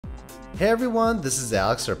Hey everyone, this is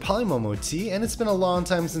Alex or PolymomoTea, and it's been a long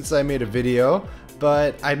time since I made a video,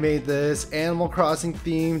 but I made this Animal Crossing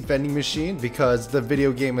themed vending machine because the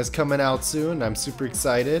video game is coming out soon. I'm super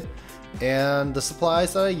excited. And the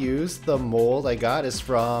supplies that I used, the mold I got is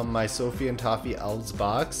from my Sophie and Toffee Elves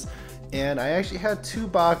box. And I actually had two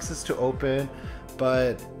boxes to open,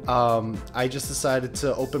 but I just decided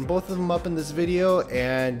to open both of them up in this video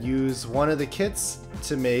and use one of the kits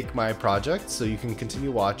to make my project, so you can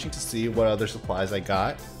continue watching to see what other supplies I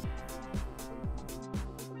got.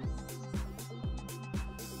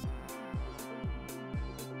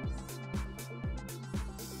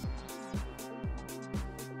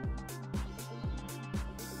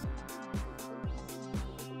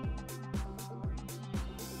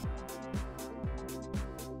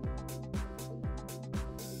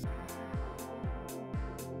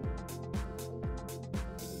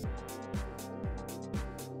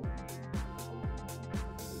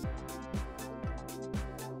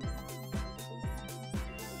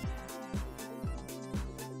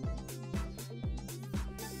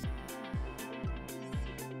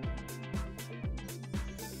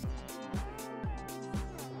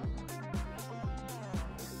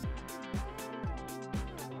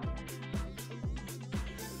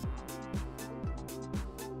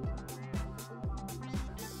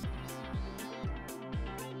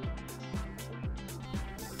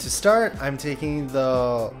 To start, I'm taking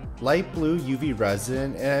the light blue UV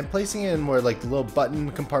resin and I'm placing it in where like the little button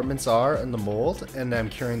compartments are in the mold, and I'm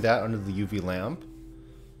curing that under the UV lamp.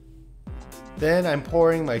 Then I'm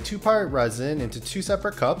pouring my 2-part resin into 2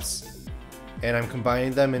 separate cups, and I'm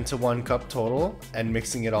combining them into 1 cup total and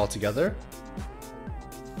mixing it all together.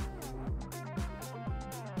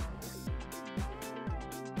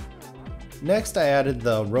 Next, I added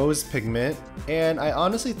the rose pigment, and I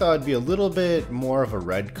honestly thought it'd be a little bit more of a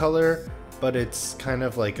red color, but it's kind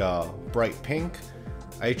of like a bright pink.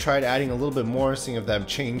 I tried adding a little bit more, seeing if that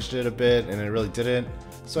changed it a bit, and it really didn't.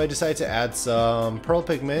 So I decided to add some pearl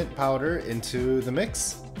pigment powder into the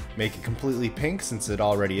mix, make it completely pink since it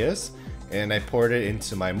already is, and I poured it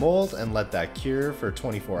into my mold and let that cure for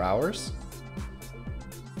 24 hours.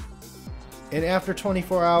 And after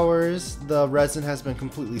 24 hours, the resin has been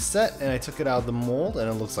completely set, and I took it out of the mold and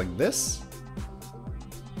it looks like this.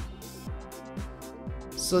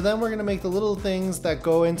 So then we're going to make the little things that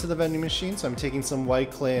go into the vending machine. So I'm taking some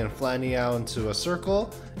white clay and flattening out into a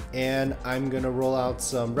circle, and I'm going to roll out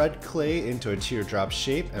some red clay into a teardrop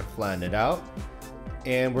shape and flatten it out.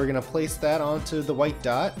 And we're going to place that onto the white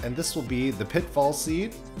dot, and this will be the pitfall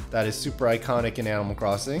seed that is super iconic in Animal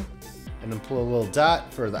Crossing. And then pull a little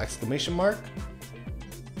dot for the exclamation mark.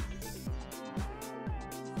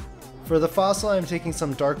 For the fossil, I'm taking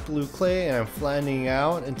some dark blue clay and I'm flattening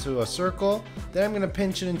out into a circle. Then I'm going to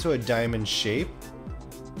pinch it into a diamond shape.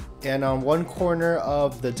 And on one corner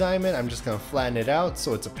of the diamond, I'm just going to flatten it out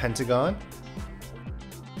so it's a pentagon.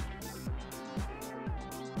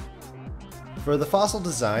 For the fossil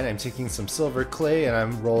design, I'm taking some silver clay and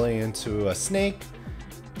I'm rolling into a snake.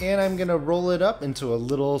 And I'm going to roll it up into a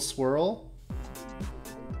little swirl.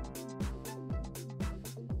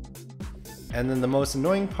 And then the most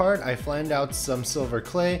annoying part, I flattened out some silver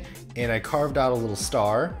clay and I carved out a little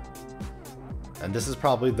star. And this is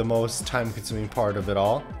probably the most time-consuming part of it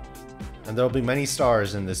all. And there will be many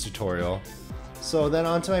stars in this tutorial. So then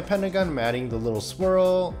onto my pentagon, I'm adding the little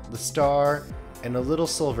swirl, the star, and a little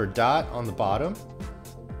silver dot on the bottom.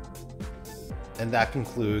 And that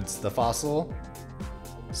concludes the fossil.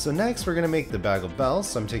 So next we're going to make the bag of bells,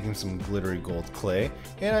 so I'm taking some glittery gold clay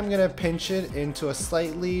and I'm going to pinch it into a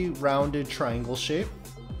slightly rounded triangle shape.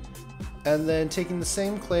 And then taking the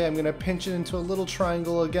same clay, I'm going to pinch it into a little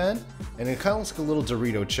triangle again, and it kind of looks like a little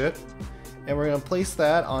Dorito chip. And we're going to place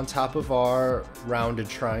that on top of our rounded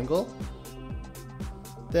triangle.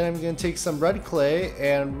 Then I'm going to take some red clay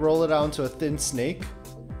and roll it out into a thin snake.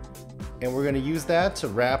 And we're going to use that to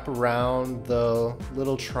wrap around the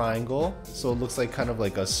little triangle so it looks like kind of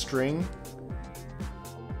like a string.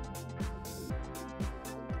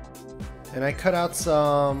 And I cut out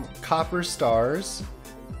some copper stars,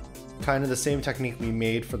 kind of the same technique we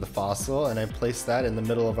made for the fossil, and I placed that in the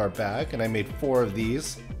middle of our bag, and I made 4 of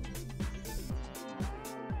these.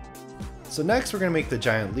 So next we're going to make the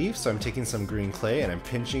giant leaf, so I'm taking some green clay and I'm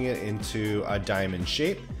pinching it into a diamond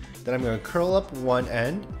shape. Then I'm going to curl up one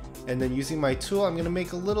end. And then using my tool, I'm going to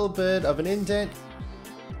make a little bit of an indent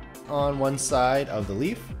on one side of the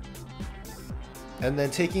leaf. And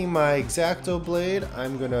then taking my X-Acto blade,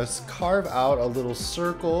 I'm going to carve out a little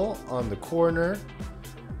circle on the corner.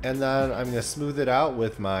 And then I'm going to smooth it out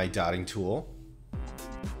with my dotting tool.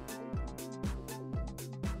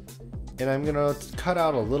 And I'm gonna cut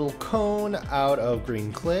out a little cone out of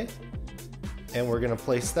green clay. And we're gonna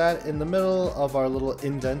place that in the middle of our little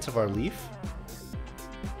indent of our leaf.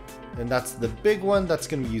 And that's the big one that's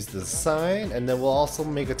gonna be used as a sign. And then we'll also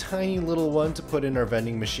make a tiny little one to put in our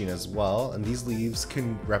vending machine as well. And these leaves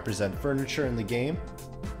can represent furniture in the game.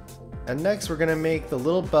 And next we're gonna make the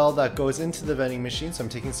little bell that goes into the vending machine. So I'm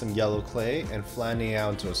taking some yellow clay and flattening it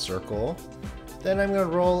out into a circle. Then I'm gonna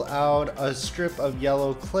roll out a strip of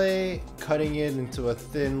yellow clay, cutting it into a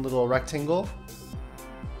thin little rectangle.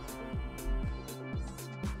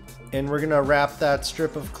 And we're gonna wrap that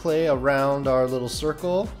strip of clay around our little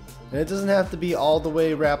circle. And it doesn't have to be all the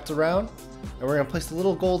way wrapped around. And we're gonna place a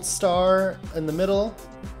little gold star in the middle.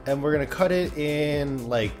 And we're gonna cut it in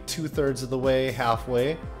like 2/3 of the way,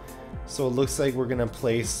 halfway. So it looks like we're gonna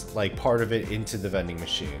place like part of it into the vending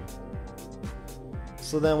machine.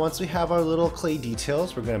 So then once we have our little clay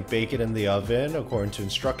details, we're gonna bake it in the oven according to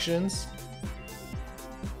instructions.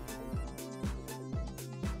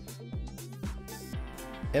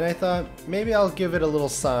 And I thought maybe I'll give it a little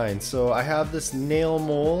sign. So I have this nail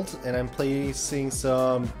mold and I'm placing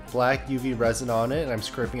some black UV resin on it and I'm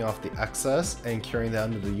scraping off the excess and curing that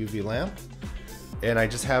under the UV lamp. And I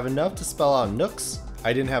just have enough to spell out Nooks.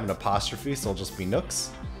 I didn't have an apostrophe, so it'll just be Nooks.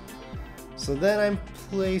 So then I'm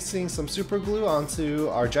placing some super glue onto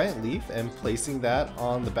our giant leaf and placing that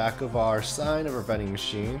on the back of our sign of our vending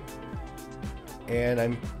machine. And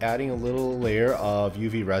I'm adding a little layer of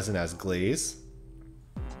UV resin as glaze.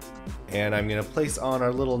 And I'm gonna place on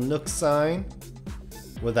our little Nook sign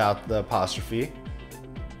without the apostrophe.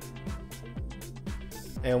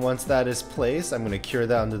 And once that is placed, I'm gonna cure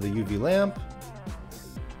that under the UV lamp.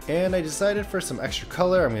 And I decided for some extra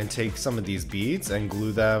color, I'm gonna take some of these beads and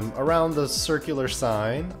glue them around the circular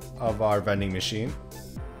sign of our vending machine.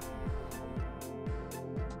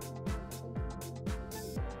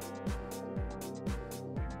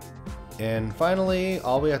 And finally,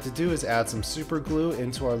 all we have to do is add some super glue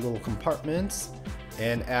into our little compartments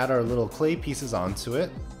and add our little clay pieces onto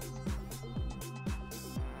it.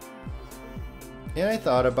 And I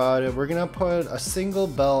thought about it, we're gonna put a single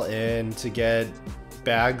bell in to get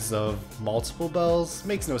bags of multiple bells.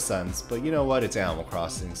 Makes no sense, but you know what, it's Animal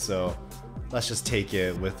Crossing, so let's just take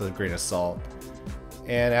it with a grain of salt.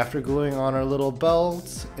 And after gluing on our little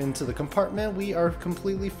belts into the compartment, we are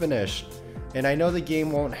completely finished. And I know the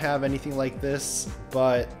game won't have anything like this,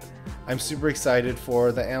 but I'm super excited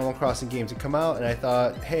for the Animal Crossing game to come out, and I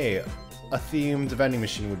thought, hey, a themed vending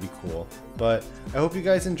machine would be cool. But I hope you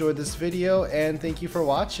guys enjoyed this video, and thank you for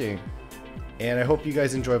watching. And I hope you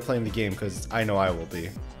guys enjoy playing the game, because I know I will be.